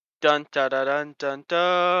Dun dun dun dun dun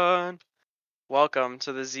dun. Welcome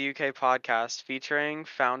to the ZUK Podcast featuring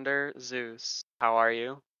founder Zeus. How are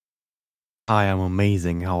you? Hi, I'm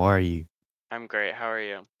amazing. How are you? I'm great. How are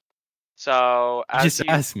you? So, You as just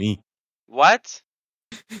you asked me. what?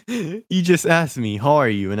 You just asked me, how are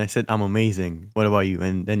you? And I said, I'm amazing. What about you?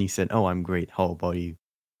 And then you said, oh, I'm great. How about you?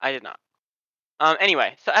 I did not.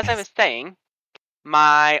 Anyway, so as I Yes. was saying,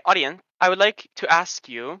 my audience, I would like to ask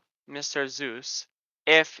you, Mr. Zeus,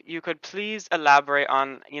 if you could please elaborate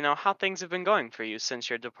on, how things have been going for you since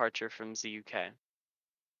your departure from ZUK.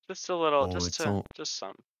 Just a little, Oh, just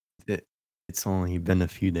some. it, it's only been a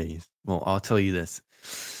few days. Well, I'll tell you this.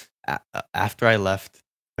 After I left,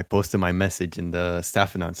 I posted my message in the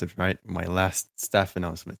staff announcement, right? My last staff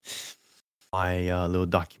announcement, my little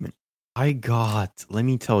document. Let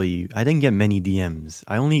me tell you, I didn't get many DMs.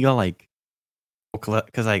 I only got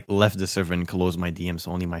because I left the server and closed my DM,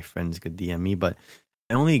 so only my friends could DM me. But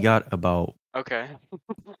I only got Okay.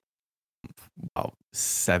 about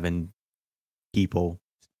 7 people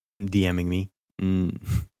DMing me. Mm.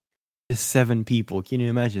 Just 7 people. Can you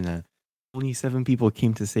imagine that? Only 7 people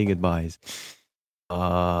came to say goodbyes.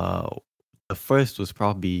 Uh, the first was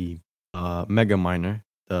probably Mega Miner,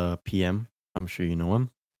 the PM. I'm sure you know him.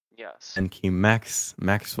 Yes. And came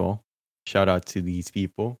Maxwell. Shout out to these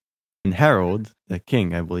people. And Harold, the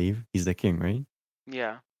king, I believe. He's the king, right?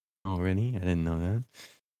 Yeah. Oh, really? I didn't know that.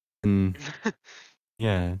 And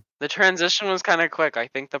yeah, The transition was kind of quick. I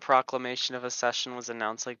think the proclamation of a session was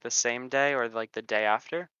announced like the same day or like the day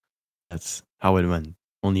after. that's how it went.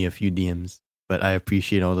 Only a few DMs, but I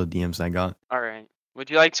appreciate all the DMs I got. All right. Would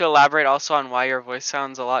you like to elaborate also on why your voice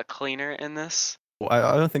sounds a lot cleaner in this? Well,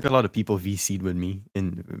 I don't think a lot of people VC'd with me,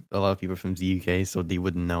 and a lot of people from the UK, so they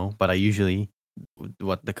wouldn't know. But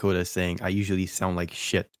what Dakota is saying, I usually sound like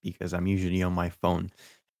shit because I'm usually on my phone.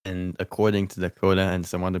 And according to Dakota and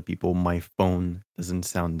some other people, my phone doesn't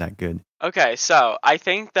sound that good. Okay, so I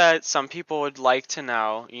think that some people would like to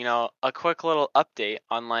know, a quick little update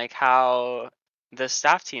on like how the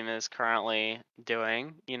staff team is currently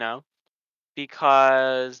doing,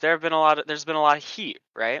 because there's been a lot of heat,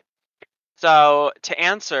 right? So, to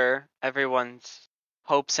answer everyone's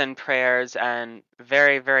hopes and prayers and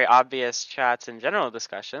very, very obvious chats and general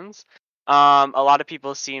discussions, a lot of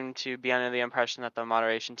people seem to be under the impression that the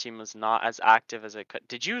moderation team was not as active as it could.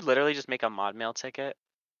 Did you literally just make a mod mail ticket?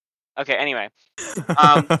 Okay, anyway.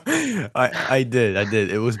 Um, I did.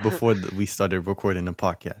 It was before we started recording the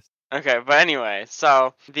podcast. okay, but anyway,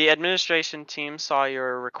 so the administration team saw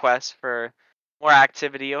your request for more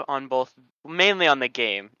activity on both, mainly on the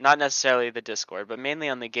game, not necessarily the Discord, but mainly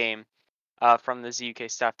on the game. From the ZUK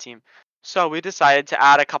staff team. So we decided to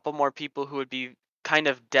add a couple more people who would be kind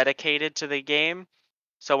of dedicated to the game.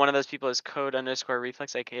 So one of those people is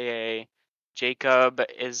code_reflex, aka Jacob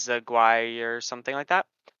Izaguay or something like that.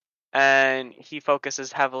 And he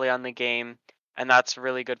focuses heavily on the game, and that's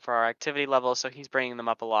really good for our activity level. So he's bringing them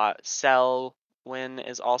up a lot. Selwyn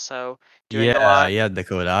is also doing a Yeah, lot. yeah,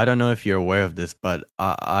 Dakota. I don't know if you're aware of this, but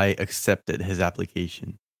I accepted his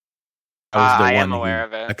application. I was the I am one aware who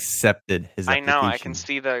of it. accepted his I know, I can application.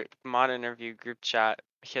 see the mod interview group chat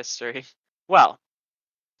history. Well,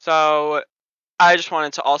 so I just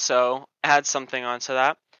wanted to also add something onto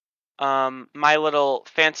that. My little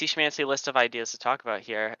fancy schmancy list of ideas to talk about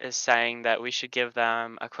here is saying that we should give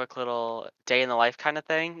them a quick little day in the life kind of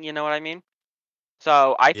thing. You know what I mean?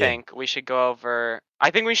 So I Yeah. think we should go over.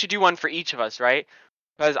 I think we should do one for each of us, right?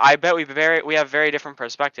 Because I bet we have very different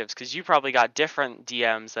perspectives. Because you probably got different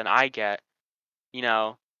DMs than I get, you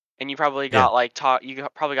know, and you probably Yeah.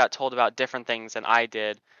 got probably got told about different things than I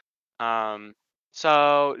did. Um,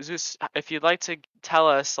 so Zeus, if you'd like to tell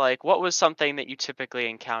us, like, what was something that you typically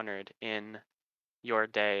encountered in your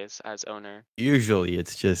days as owner? Usually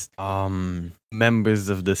it's just members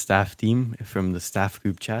of the staff team from the staff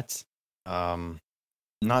group chats. Um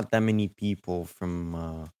Not that many people from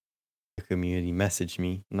the community message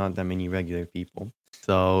me, not that many regular people.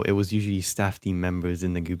 So it was usually staff team members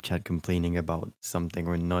in the group chat complaining about something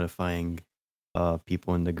or notifying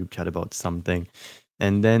people in the group chat about something.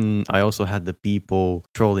 And then I also had the people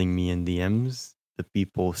trolling me in DMs, the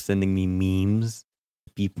people sending me memes,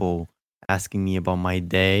 people asking me about my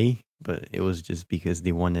day, but it was just because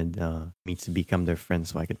they wanted me to become their friend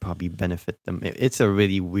so I could probably benefit them. It's a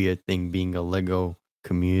really weird thing being a Lego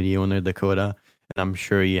community owner, Dakota. And I'm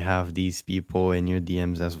sure you have these people in your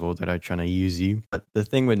DMs as well that are trying to use you. But the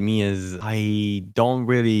thing with me is I don't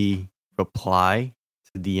really reply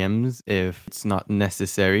to DMs if it's not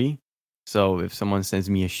necessary. So if someone sends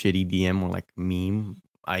me a shitty DM or like meme,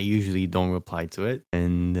 I usually don't reply to it.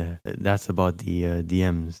 And that's about the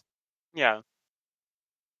DMs. Yeah.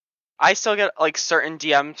 I still get like certain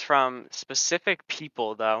DMs from specific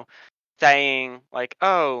people though, saying like,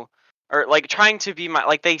 "Oh," or like trying to be my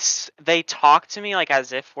like they talk to me like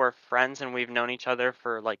as if we're friends and we've known each other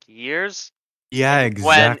for like years. Yeah, When in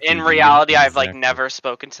exactly, dude. reality I've like Exactly. never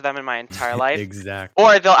spoken to them in my entire life. Exactly.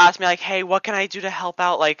 Or they'll ask me like, "Hey, what can I do to help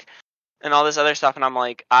out?" like and all this other stuff and I'm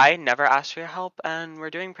like, "I never asked for your help and we're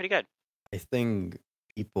doing pretty good." I think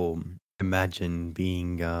people imagine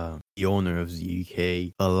being the owner of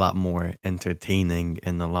ZUK a lot more entertaining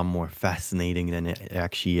and a lot more fascinating than it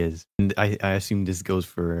actually is. And I assume this goes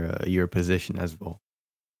for your position as well.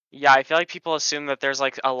 Yeah, I feel like people assume that there's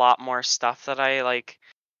like a lot more stuff that I like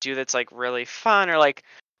do that's like really fun or like,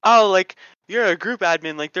 "Oh, like you're a group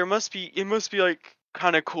admin, like it must be like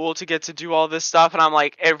kind of cool to get to do all this stuff." And I'm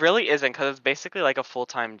like, "It really isn't cuz it's basically like a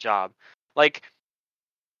full-time job." Like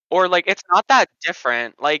or like it's not that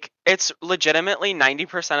different. Like it's legitimately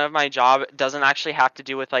 90% of my job doesn't actually have to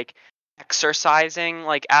do with like exercising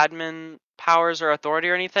like admin powers or authority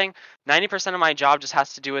or anything. 90% of my job just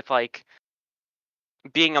has to do with like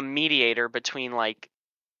being a mediator between like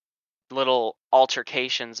little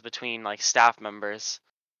altercations between like staff members.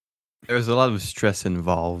 There's a lot of stress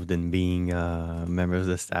involved in being a member of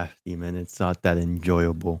the staff team, and it's not that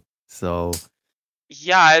enjoyable. So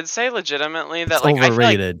Yeah, I'd say legitimately it's that like I feel like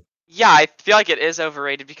overrated. yeah, I feel like it is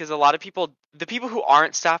overrated because a lot of people the people who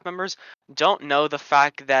aren't staff members don't know the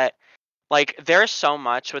fact that like there's so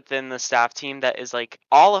much within the staff team that is like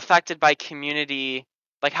all affected by community,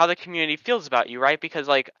 like how the community feels about you, right? Because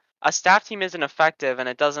like a staff team isn't effective and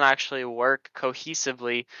it doesn't actually work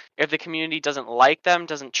cohesively if the community doesn't like them,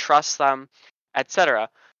 doesn't trust them, etc.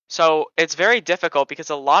 So it's very difficult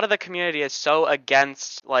because a lot of the community is so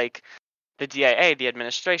against like the DAA, the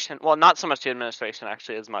administration. Well, not so much the administration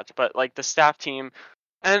actually as much, but like the staff team,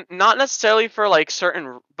 and not necessarily for like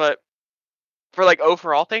certain, but for like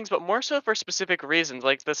overall things, but more so for specific reasons.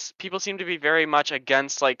 Like this, people seem to be very much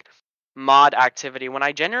against like mod activity when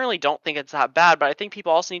I generally don't think it's that bad. But I think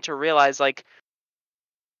people also need to realize like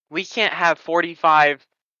we can't have 45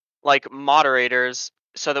 like moderators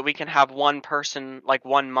so that we can have one person like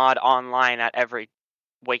one mod online at every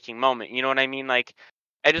waking moment. You know what I mean? Like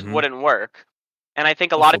it just Hmm. wouldn't work. And I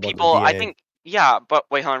think a lot Also of about the people, I DA. think, yeah, but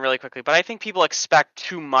wait, hold on really quickly. But I think people expect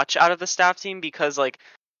too much out of the staff team because like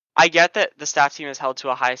I get that the staff team is held to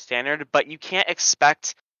a high standard, but you can't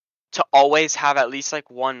expect to always have at least like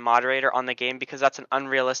one moderator on the game because that's an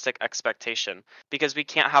unrealistic expectation. Because we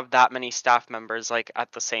can't have that many staff members like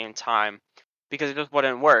at the same time because it just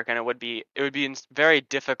wouldn't work and it would be very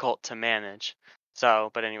difficult to manage.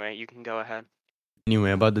 So, but anyway, you can go ahead.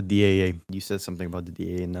 Anyway, about the DAA, you said something about the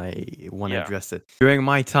DAA, and I want to Yeah. address it. During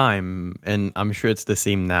my time, and I'm sure it's the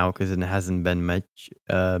same now because it hasn't been much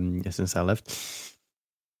since I left.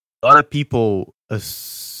 A lot of people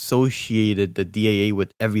associated the DAA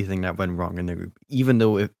with everything that went wrong in the group, even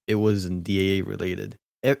though it wasn't DAA related.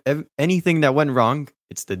 Anything that went wrong,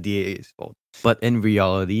 it's the DAA's fault. But in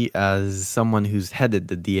reality, as someone who's headed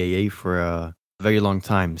the DAA for a very long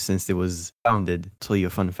time since it was founded, I'll tell you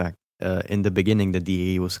a fun fact. In the beginning, the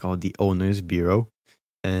DAA was called the Owners Bureau,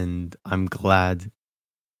 and I'm glad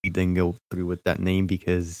we didn't go through with that name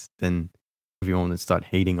because then everyone would start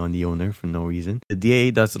hating on the owner for no reason. The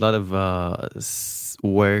DAA does a lot of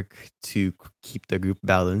work to keep the group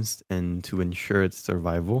balanced and to ensure its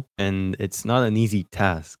survival, and it's not an easy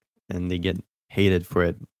task, and they get hated for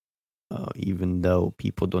it, even though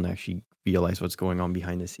people don't actually realize what's going on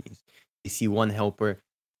behind the scenes. They see one helper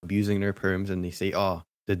abusing their perms, and they say, "Oh,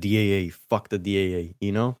 the DAA, fuck the DAA,"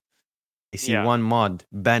 you know? They see Yeah. one mod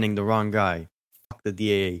banning the wrong guy, fuck the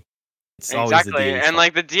DAA. It's always the Exactly. DAA's And fault.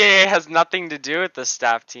 like the DAA has nothing to do with the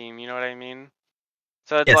staff team, you know what I mean?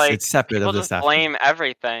 So it's Yes, like it's separate people of the just staff team. blame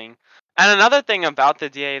everything. And another thing about the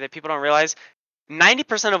DAA that people don't realize,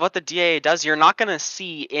 90% of what the DAA does, you're not going to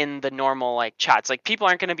see in the normal like chats. Like people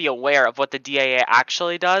aren't going to be aware of what the DAA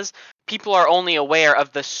actually does. People are only aware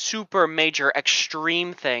of the super major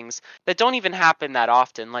extreme things that don't even happen that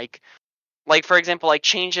often. Like for example, like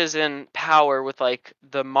changes in power with like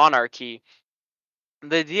the monarchy.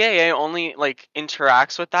 The DAA only like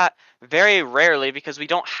interacts with that very rarely because we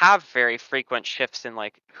don't have very frequent shifts in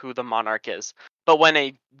like who the monarch is. But when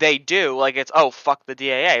they do, like it's oh fuck the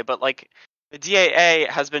DAA. But like the DAA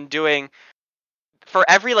has been doing for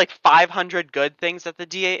every like 500 good things that the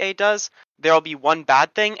DAA does, there will be one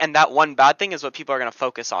bad thing, and that one bad thing is what people are going to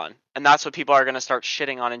focus on, and that's what people are going to start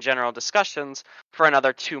shitting on in general discussions for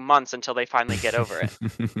another 2 months until they finally get over it.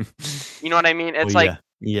 You know what I mean? Oh It's like yeah,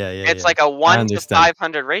 yeah, yeah, it's yeah. like a I 1 to understand.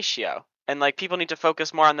 500 ratio. And like people need to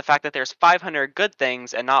focus more on the fact that there's 500 good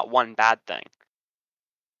things and not one bad thing.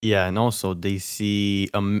 Yeah, and also they see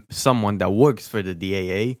someone that works for the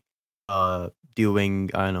DAA doing,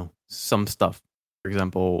 I don't know, some stuff. For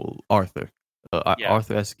example, Arthur. Yeah.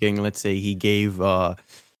 Arthur S. King, let's say he gave an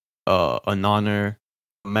honor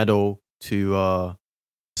medal to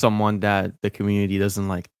someone that the community doesn't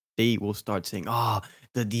like. They will start saying, "Ah,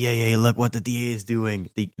 the DAA, look what the DAA is doing.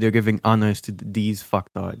 They're giving honors to these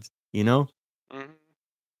fucktards," you know? Mhm.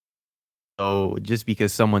 So just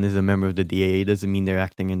because someone is a member of the DAA doesn't mean they're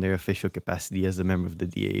acting in their official capacity as a member of the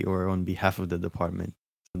DAA or on behalf of the department.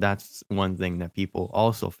 That's one thing that people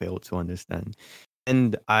also fail to understand.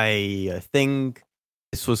 And I think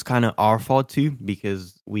this was kind of our fault too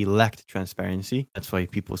because we lacked transparency. That's why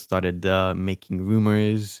people started making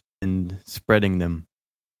rumors and spreading them.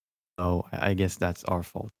 So I guess that's our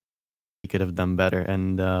fault. We could have done better,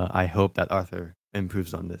 and I hope that Arthur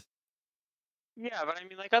improves on this. Yeah, but I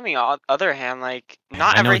mean, like on the other hand, like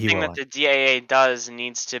not I know he everything will. that the DAA does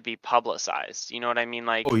needs to be publicized. You know what I mean? Oh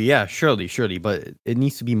Like, yeah, surely, but it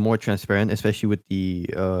needs to be more transparent, especially with the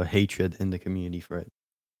hatred in the community for it.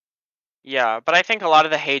 yeah, but I think a lot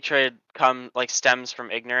of the hatred stems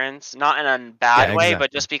from ignorance, not in a bad Yeah, way, but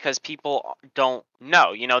exactly. just because people don't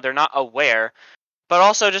know. You know, they're not aware, but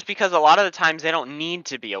also just because a lot of the times they don't need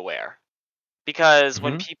to be aware.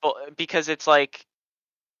 Hmm. Because it's like,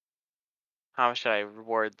 how should I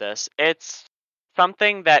word this? It's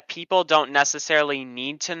something that people don't necessarily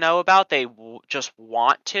need to know about. They just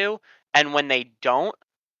want to, and when they don't,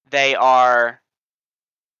 they are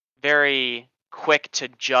very quick to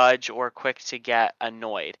judge or quick to get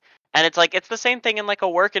annoyed. And it's like it's the same thing in like a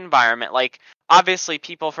work environment. Like obviously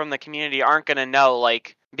people from the community aren't going to know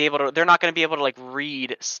like be able to they're not going to be able to like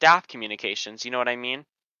read staff communications, you know what I mean?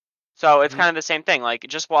 So it's Hmm. kind of the same thing. Like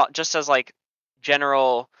just as like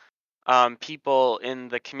general people in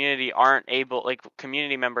the community aren't able, like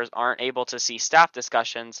community members aren't able to see staff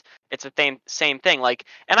discussions, it's the same thing. Like,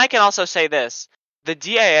 and I can also say this: the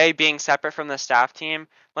DAA being separate from the staff team.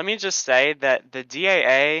 Let me just say that the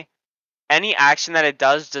DAA, any action that it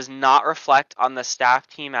does not reflect on the staff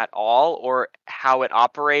team at all, or how it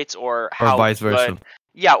operates, or Or how vice versa. good,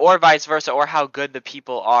 yeah, or vice versa, or how good the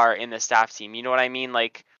people are in the staff team. You know what I mean?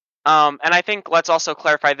 Like, and I think let's also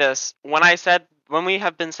clarify this. When we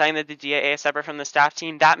have been saying that the DAA is separate from the staff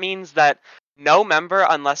team, that means that no member,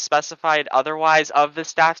 unless specified otherwise, of the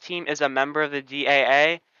staff team is a member of the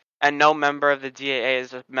DAA, and no member of the DAA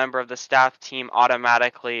is a member of the staff team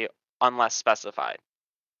automatically, unless specified,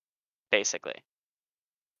 basically.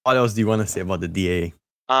 What else do you want to say about the DA?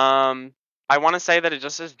 Um, I want to say that it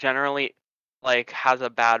just is generally like has a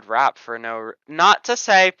bad rap for not to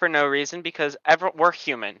say for no reason, because we're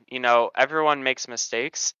human, you know, everyone makes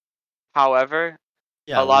mistakes. However,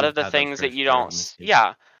 a Yeah, lot we've of the had our things fair that you share don't, of mistakes.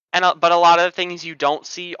 yeah, but a lot of the things you don't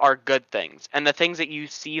see are good things, and the things that you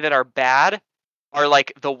see that are bad are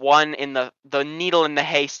like the one in the needle in the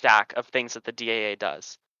haystack of things that the DAA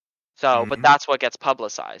does. So, but Hmm. that's what gets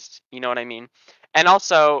publicized. You know what I mean? And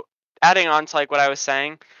also, adding on to like what I was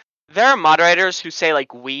saying, there are moderators who say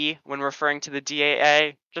like we when referring to the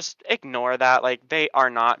DAA. Just ignore that. Like they are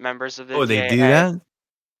not members of the Oh, they do DAA. that?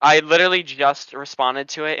 I literally just responded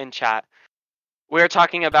to it in chat. We were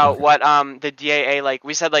talking about what the DAA, like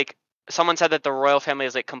we said, like someone said that the royal family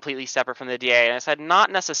is like completely separate from the DAA, and I said not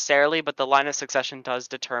necessarily, but the line of succession does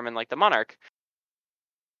determine like the monarch.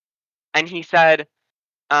 And he said,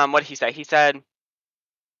 what did he say? He said,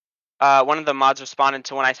 one of the mods responded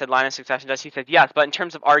to when I said line of succession does. He said yes, but in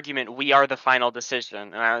terms of argument, we are the final decision.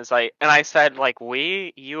 And I was like, and I said like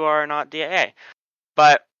you are not DAA.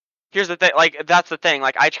 But here's the thing, like that's the thing.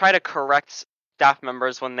 Like I try to correct staff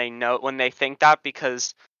members when they think that,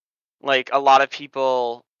 because like a lot of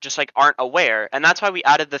people just like aren't aware, and that's why we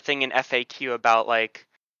added the thing in FAQ about like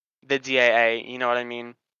the DAA. You know what I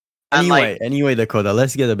mean? And like Anyway, Dakota,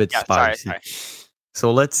 let's get a bit yeah, sorry, spicy. sorry.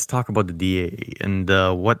 So let's talk about the DA and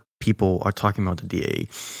what people are talking about the DA.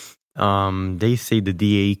 They say the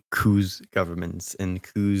DA coups governments and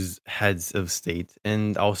coups heads of state,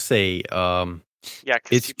 and I'll say, Yeah, because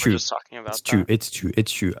it's people were true. just talking It's about true. that. It's true.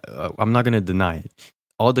 It's true. I'm not gonna deny it.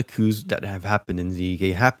 All the coups that have happened in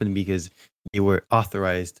ZUK happened because they were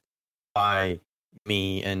authorized by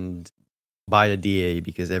me and by the DA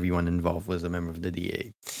because everyone involved was a member of the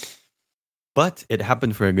DA. But it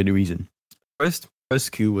happened for a good reason. First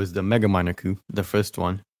coup was the Mega Minor coup, the first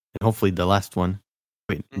one, and hopefully the last one.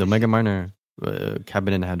 Wait, the Mega Minor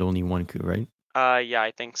cabinet had only one coup, right? Yeah,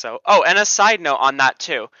 I think so. Oh, and a side note on that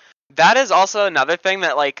too. That is also another thing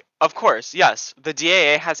that, like, of course, yes, the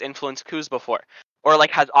DAA has influenced coups before, or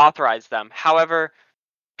like has authorized them. However,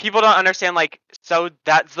 people don't understand, like, so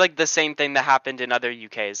that's like the same thing that happened in other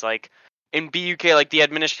UKs. Like, in BUK, like the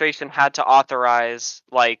administration had to authorize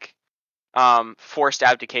like forced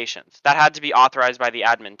abdications. That had to be authorized by the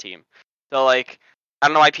admin team. So like I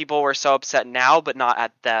don't know why people were so upset now, but not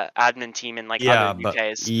at the admin team in like other Yeah, but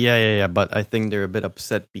UKs. yeah. But I think they're a bit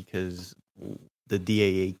upset because the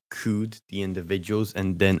DAA could the individuals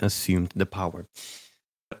and then assumed the power.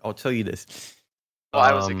 But I'll tell you this. Well,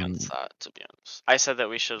 I was against that, to be honest. I said that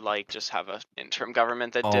we should like just have an interim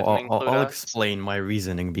government that didn't include I'll us. explain my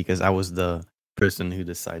reasoning because I was the person who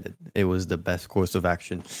decided it was the best course of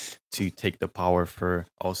action to take the power for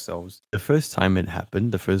ourselves. The first time it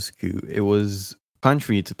happened, the first coup, it was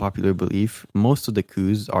contrary to popular belief. Most of the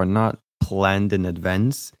coups are not planned in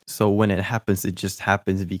advance. So when it happens, it just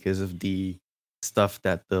happens because of the stuff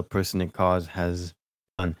that the person in cause has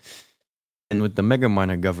done. And with the Mega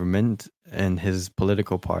Minor government and his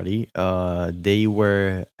political party, they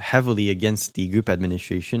were heavily against the group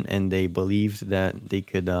administration, and they believed that they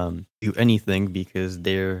could do anything because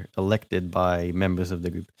they're elected by members of the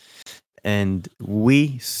group. And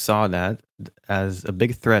we saw that as a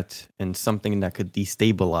big threat and something that could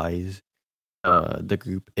destabilize the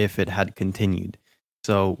group if it had continued.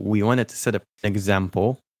 So we wanted to set up an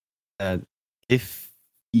example that if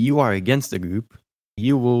you are against the group,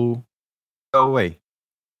 you will go away.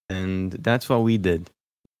 And that's what we did.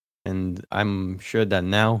 And I'm sure that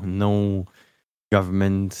now no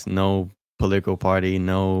government, no political party,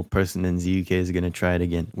 no person in the UK is going to try it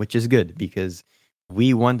again, which is good because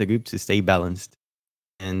we want the group to stay balanced.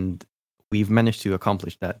 And we've managed to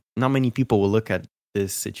accomplish that. Not many people will look at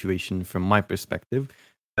this situation from my perspective,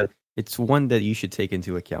 but it's one that you should take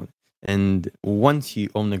into account. And once you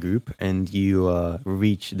own a group and you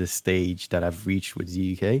reach the stage that I've reached with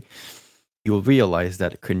the UK, you'll realize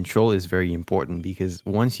that control is very important because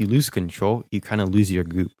once you lose control, you kind of lose your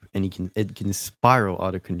group and it can spiral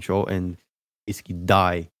out of control and basically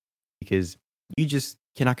die because you just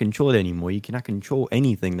cannot control it anymore. You cannot control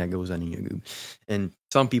anything that goes on in your group. And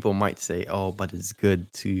some people might say, oh, but it's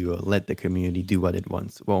good to let the community do what it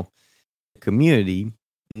wants. Well, the community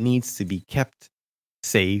needs to be kept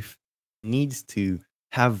safe, needs to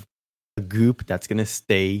have a group that's going to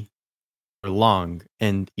stay long,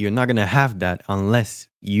 and you're not going to have that unless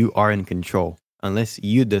you are in control, unless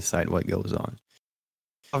you decide what goes on.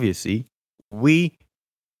 Obviously, we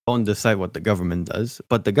don't decide what the government does,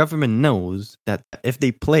 but the government knows that if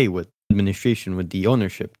they play with administration, with the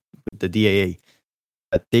ownership, with the DAA,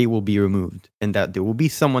 that they will be removed and that there will be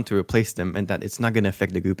someone to replace them and that it's not going to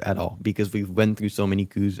affect the group at all because we've went through so many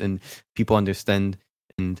coups and people understand,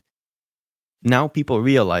 and now people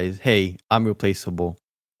realize, hey, I'm replaceable.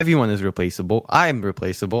 Everyone is replaceable. I'm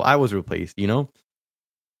replaceable. I was replaced, I'm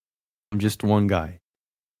just one guy.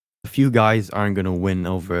 A few guys aren't going to win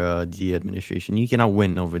over the administration. You cannot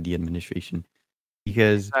win over the administration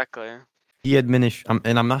because Exactly. the administration,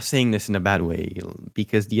 and I'm not saying this in a bad way,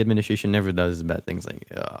 because the administration never does bad things. Like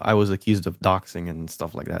I was accused of doxing and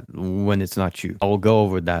stuff like that when it's not true. I will go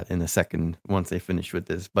over that in a second once I finish with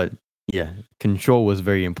this. But yeah, control was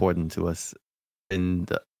very important to us,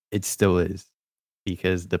 and it still is,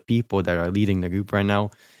 because the people that are leading the group right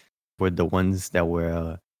now were the ones that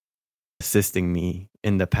were assisting me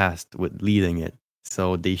in the past with leading it.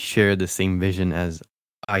 So they share the same vision as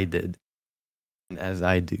I did and as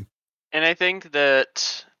I do. And I think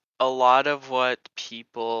that a lot of what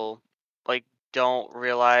people like don't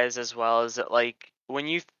realize as well is that like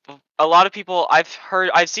a lot of people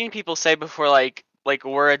I've seen people say before like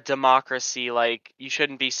we're a democracy, like you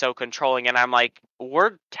shouldn't be so controlling, and I'm like,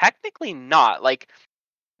 we're technically not. Like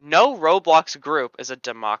no Roblox group is a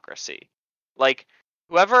democracy. Like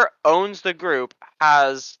whoever owns the group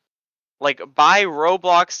has, like, by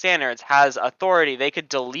Roblox standards, has authority. They could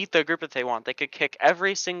delete the group if they want. They could kick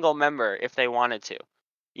every single member if they wanted to.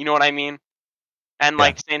 You know what I mean? And Yeah,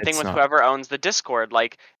 like same thing it's with not. whoever owns the Discord.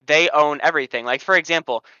 Like they own everything. Like for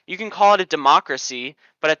example, you can call it a democracy,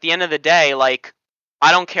 but at the end of the day, like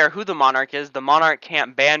I don't care who the monarch is. The monarch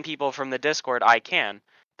can't ban people from the Discord. I can.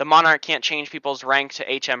 The monarch can't change people's rank to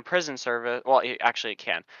HM prison service. Well, actually, it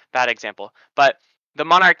can. Bad example. But the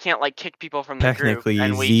monarch can't like kick people from the group, Technically,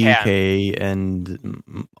 and we can. ZUK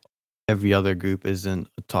and every other group is an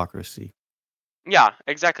autocracy. Yeah,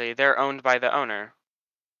 exactly. They're owned by the owner.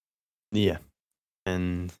 Yeah.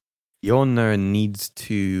 And the owner needs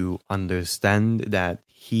to understand that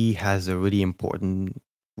he has a really important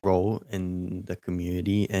role in the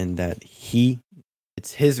community and that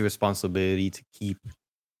it's his responsibility to keep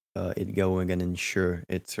it going and ensure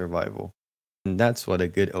its survival. And that's what a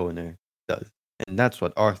good owner does. And that's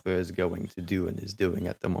what Arthur is going to do and is doing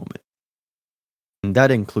at the moment. And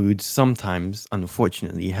that includes sometimes,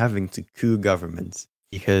 unfortunately, having to coup governments.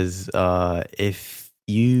 because if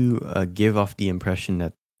you give off the impression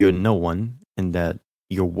that you're no one and that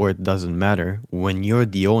your word doesn't matter, when you're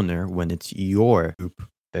the owner, when it's your group,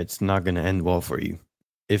 it's not going to end well for you.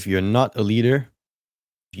 If you're not a leader,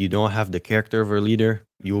 if you don't have the character of a leader,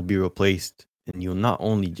 you will be replaced. And you'll not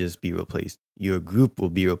only just be replaced, your group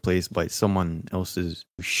will be replaced by someone else's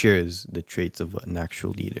who shares the traits of an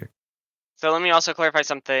actual leader. So let me also clarify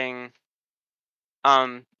something.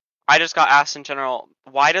 I just got asked in general,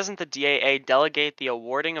 why doesn't the DAA delegate the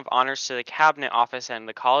awarding of honors to the Cabinet Office and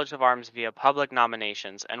the College of Arms via public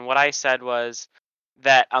nominations? And what I said was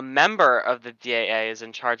that a member of the DAA is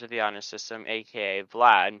in charge of the honor system, aka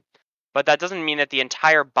Vlad. But that doesn't mean that the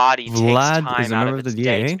entire body takes Vlad is time a out member of of the its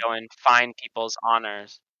day to DAA? go and find people's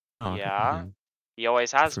honors. Oh, Yeah, he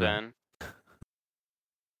always has been.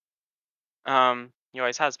 He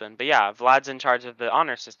always has been. But yeah, Vlad's in charge of the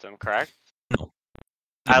honor system, correct? no.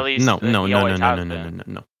 At least he always has been.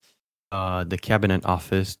 No. The Cabinet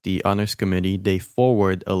Office, the Honors Committee, they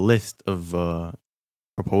forward a list of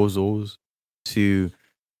proposals to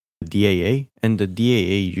the DAA, and the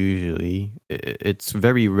DAA usually, it's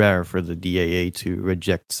very rare for the DAA to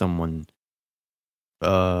reject someone.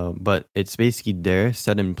 But it's basically there,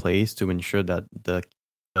 set in place to ensure that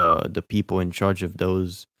the people in charge of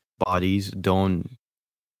those bodies don't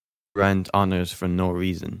grant honors for no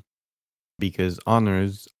reason, because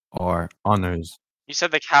honors are honors. You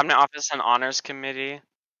said the Cabinet Office and Honors Committee?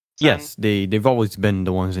 Yes, they've always been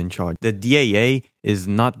the ones in charge. The DAA is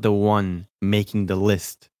not the one making the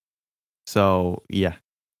list. So, yeah,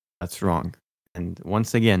 that's wrong. And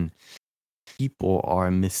once again, people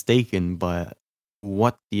are mistaken by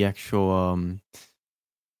what the actual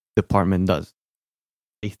department does.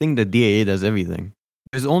 They think the DAA does everything.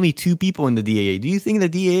 There's only 2 people in the DAA. Do you think the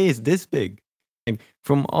DAA is this big? And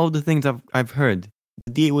from all the things I've heard,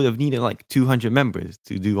 the DAA would have needed like 200 members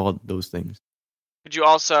to do all those things.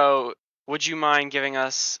 Would you mind giving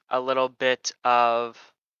us a little bit of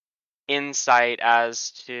insight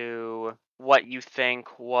as to what you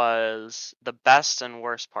think was the best and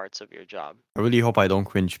worst parts of your job? I really hope I don't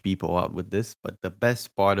cringe people out with this, but the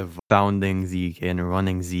best part of founding ZUK and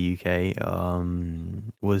running ZUK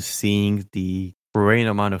was seeing the great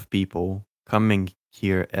amount of people coming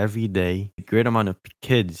here every day, a great amount of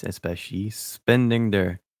kids especially, spending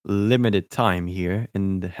their limited time here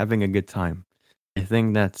and having a good time. I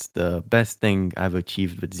think that's the best thing I've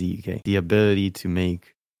achieved with ZUK. The ability to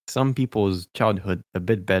make some people's childhood a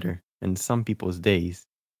bit better and some people's days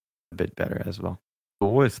a bit better as well. The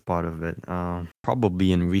worst part of it,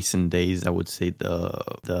 probably in recent days, I would say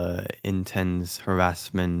the intense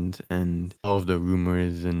harassment and all of the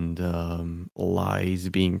rumors and lies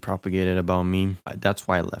being propagated about me. That's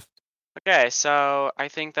why I left. Okay, so I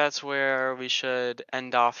think that's where we should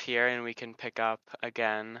end off here, and we can pick up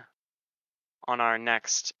again on our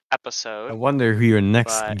next episode. I wonder who your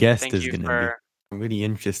next guest is going to be. I'm really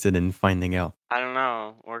interested in finding out. I don't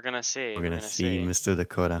know. We're going to see. We're going to see, Mr.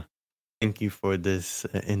 Dakota. Thank you for this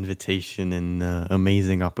invitation and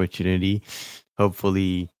amazing opportunity.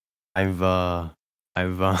 Hopefully, I've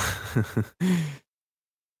I've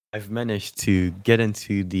managed to get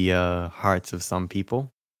into the hearts of some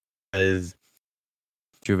people. As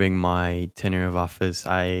during my tenure of office,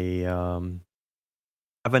 I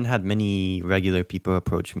haven't had many regular people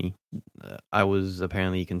approach me. I was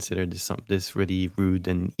apparently considered this really rude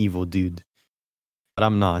and evil dude, but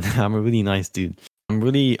I'm not. I'm a really nice dude. I'm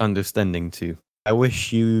really understanding too. I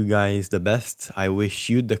wish you guys the best. I wish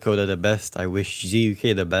you, Dakota, the best. I wish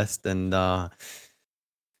ZUK the best. And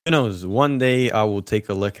who knows, one day I will take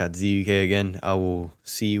a look at ZUK again. I will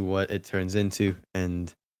see what it turns into.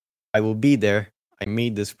 And I will be there. I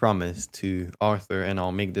made this promise to Arthur, and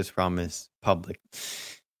I'll make this promise public.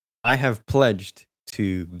 I have pledged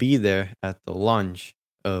to be there at the launch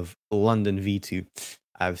of London V2.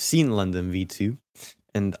 I've seen London V2.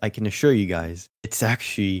 And I can assure you guys, it's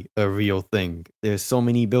actually a real thing. There's so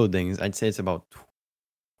many buildings. I'd say it's about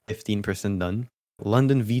 15% done.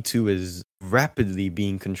 London V2 is rapidly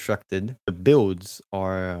being constructed. The builds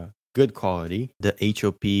are good quality. The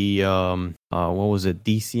HOP, what was it?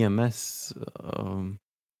 DCMS,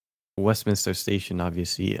 Westminster Station,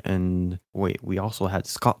 obviously. And wait, we also had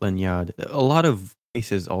Scotland Yard. A lot of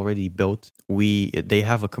places already built. They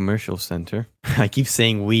have a commercial center. I keep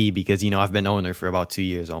saying we because I've been owner for about 2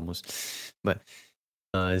 years almost. But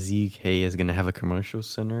ZUK is gonna have a commercial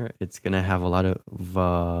center. It's gonna have a lot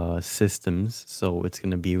of systems, so it's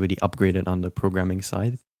gonna be really upgraded on the programming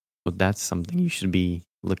side. So that's something you should be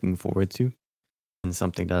looking forward to, and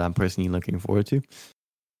something that I'm personally looking forward to.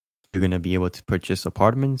 You're gonna be able to purchase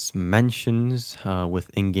apartments, mansions with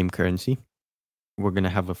in-game currency. we're gonna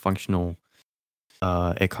have a functional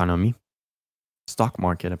economy, stock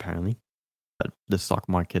market apparently. But the stock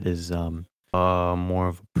market is more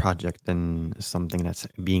of a project than something that's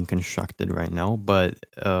being constructed right now. But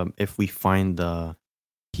if we find the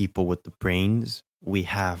people with the brains, we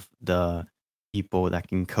have the people that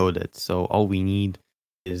can code it. So all we need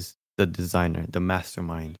is the designer, the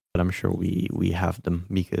mastermind. But I'm sure we have them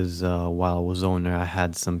because while I was owner, I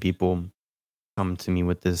had some people come to me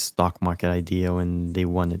with this stock market idea and they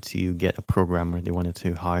wanted to get a programmer. They wanted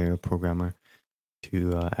to hire a programmer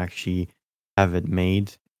to actually have it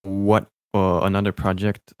made. What another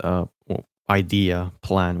project, idea,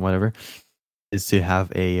 plan, whatever, is to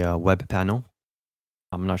have a web panel.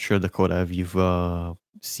 I'm not sure, Dakota, if you've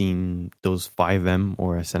seen those 5M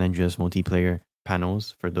or San Andreas multiplayer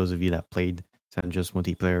panels. For those of you that played San Andreas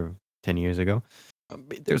multiplayer 10 years ago,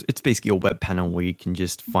 it's basically a web panel where you can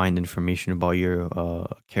just find information about your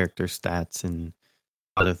character stats and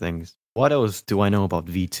other things. What else do I know about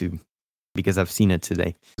V2? Because I've seen it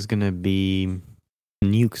today. There's gonna be a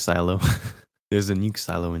nuke silo. There's a nuke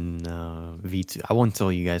silo in V2. I won't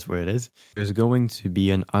tell you guys where it is. There's going to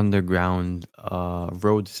be an underground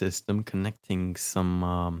road system connecting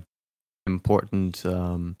some important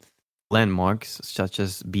landmarks such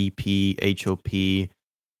as BP, HOP.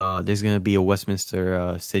 There's going to be a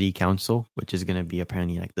Westminster City Council, which is going to be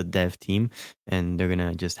apparently like the dev team. And they're going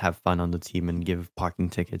to just have fun on the team and give parking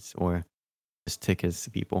tickets or just tickets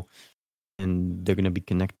to people. And they're going to be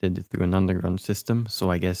connected through an underground system. So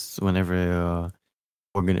I guess whenever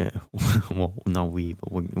we're going to, well, not we,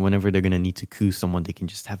 but whenever they're going to need to coup someone, they can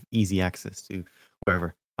just have easy access to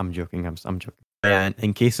wherever. I'm joking. I'm joking. And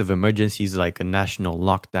in case of emergencies like a national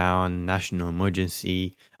lockdown, national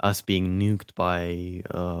emergency, us being nuked by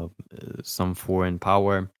some foreign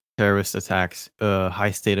power, terrorist attacks, high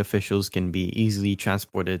state officials can be easily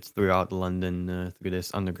transported throughout London through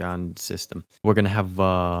this underground system. We're going to have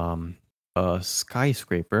a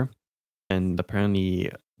skyscraper, and apparently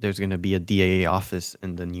there's going to be a DAA office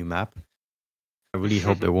in the new map. I really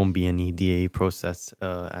hope there won't be any DAA process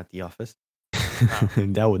at the office.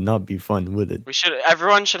 That would not be fun, would it?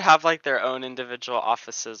 Everyone should have like their own individual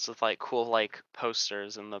offices with like cool like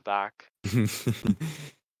posters in the back.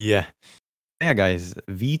 Yeah, guys,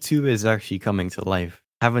 V2 is actually coming to life.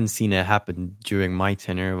 Haven't seen it happen during my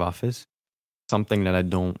tenure of office. Something that I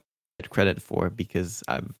don't get credit for because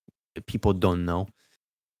people don't know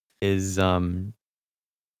is the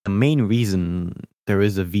main reason there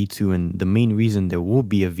is a V2 and the main reason there will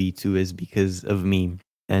be a V2 is because of me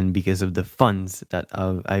and because of the funds that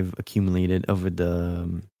I've accumulated over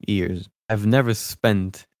the years. I've never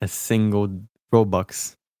spent a single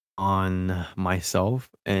Robux on myself,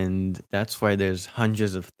 and that's why there's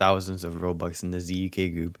hundreds of thousands of Robux in the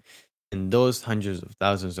ZUK group. And those hundreds of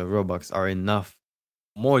thousands of Robux are enough,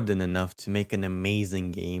 more than enough, to make an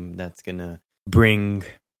amazing game that's gonna bring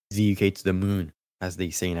ZUK to the moon, as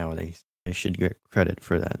they say nowadays. I should get credit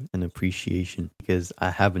for that and appreciation because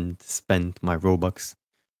I haven't spent my Robux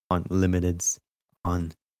on limiteds,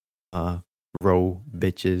 on row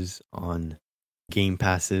bitches, on game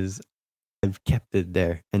passes. I've kept it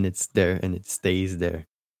there and it's there and it stays there.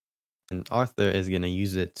 And Arthur is gonna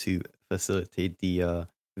use it to facilitate the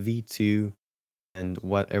V2 and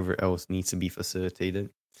whatever else needs to be facilitated.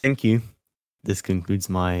 Thank you. This concludes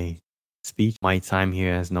my speech. My time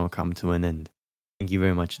here has now come to an end. Thank you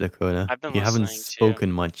very much, Dakota. I've been You haven't listening, too.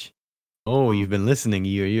 spoken much. Oh, you've been listening.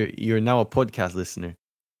 You're now a podcast listener.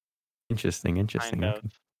 Interesting. Kind of.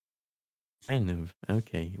 Kind of.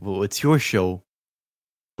 Okay. Well, it's your show.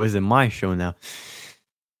 Or is it my show now? I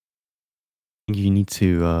think you need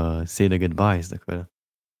to say the goodbyes, Dakota.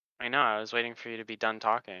 I know. I was waiting for you to be done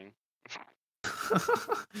talking.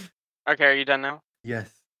 Okay, are you done now?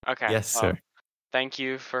 Yes. Okay. Yes, well, sir. Thank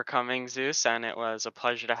you for coming, Zeus, and it was a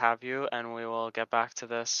pleasure to have you, and we will get back to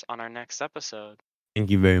this on our next episode. Thank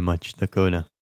you very much, Dakota.